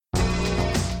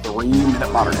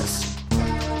3-minute modernists.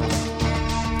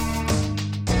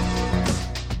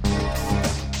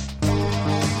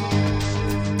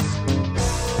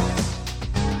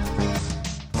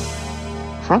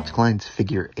 Franz Klein's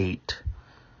Figure 8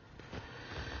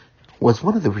 was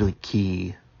one of the really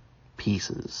key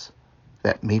pieces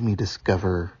that made me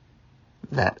discover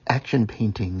that action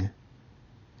painting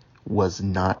was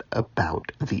not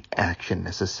about the action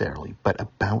necessarily, but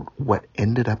about what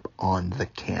ended up on the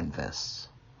canvas.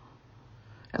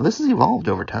 And this has evolved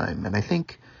over time, and I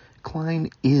think Klein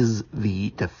is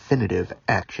the definitive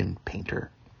action painter.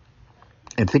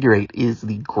 And Figure 8 is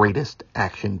the greatest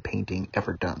action painting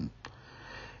ever done.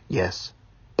 Yes,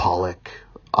 Pollock,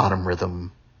 Autumn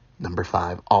Rhythm, Number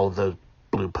 5, all of those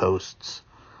blue posts,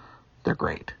 they're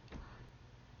great.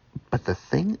 But the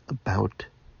thing about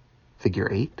Figure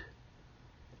 8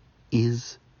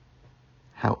 is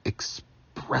how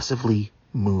expressively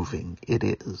moving it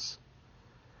is.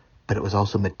 But it was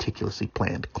also meticulously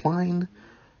planned. Klein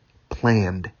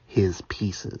planned his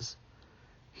pieces.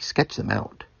 He sketched them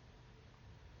out.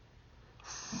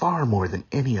 Far more than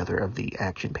any other of the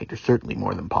action painters, certainly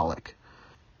more than Pollock,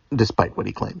 despite what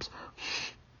he claims.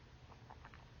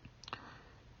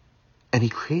 And he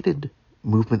created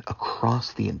movement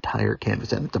across the entire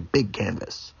canvas, and it's a big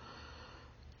canvas.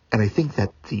 And I think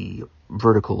that the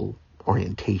vertical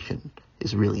orientation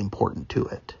is really important to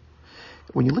it.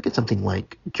 When you look at something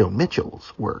like Joe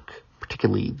Mitchell's work,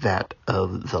 particularly that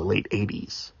of the late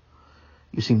 80s,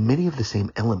 you see many of the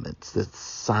same elements, the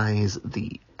size,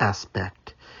 the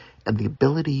aspect, and the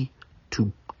ability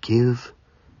to give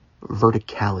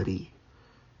verticality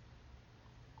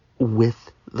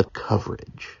with the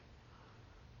coverage.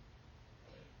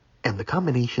 And the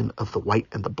combination of the white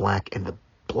and the black and the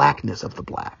blackness of the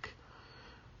black,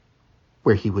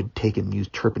 where he would take and use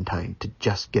turpentine to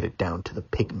just get it down to the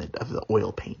pigment of the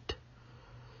oil paint.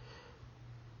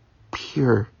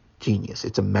 Pure genius.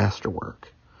 It's a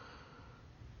masterwork.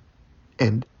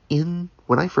 And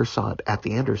when I first saw it at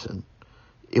the Anderson,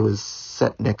 it was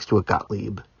set next to a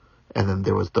Gottlieb, and then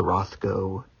there was the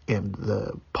Rothko and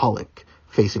the Pollock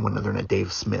facing one another, and a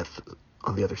Dave Smith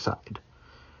on the other side,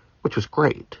 which was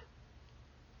great.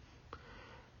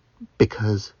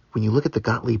 Because when you look at the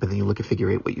Gottlieb and then you look at Figure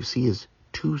 8, what you see is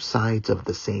two sides of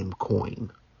the same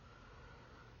coin.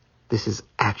 This is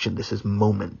action, this is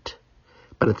moment.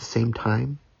 But at the same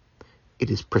time,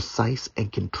 it is precise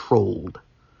and controlled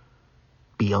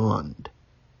beyond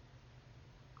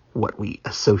what we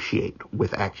associate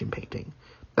with action painting.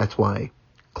 That's why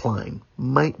Klein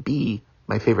might be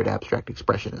my favorite abstract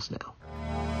expressionist now.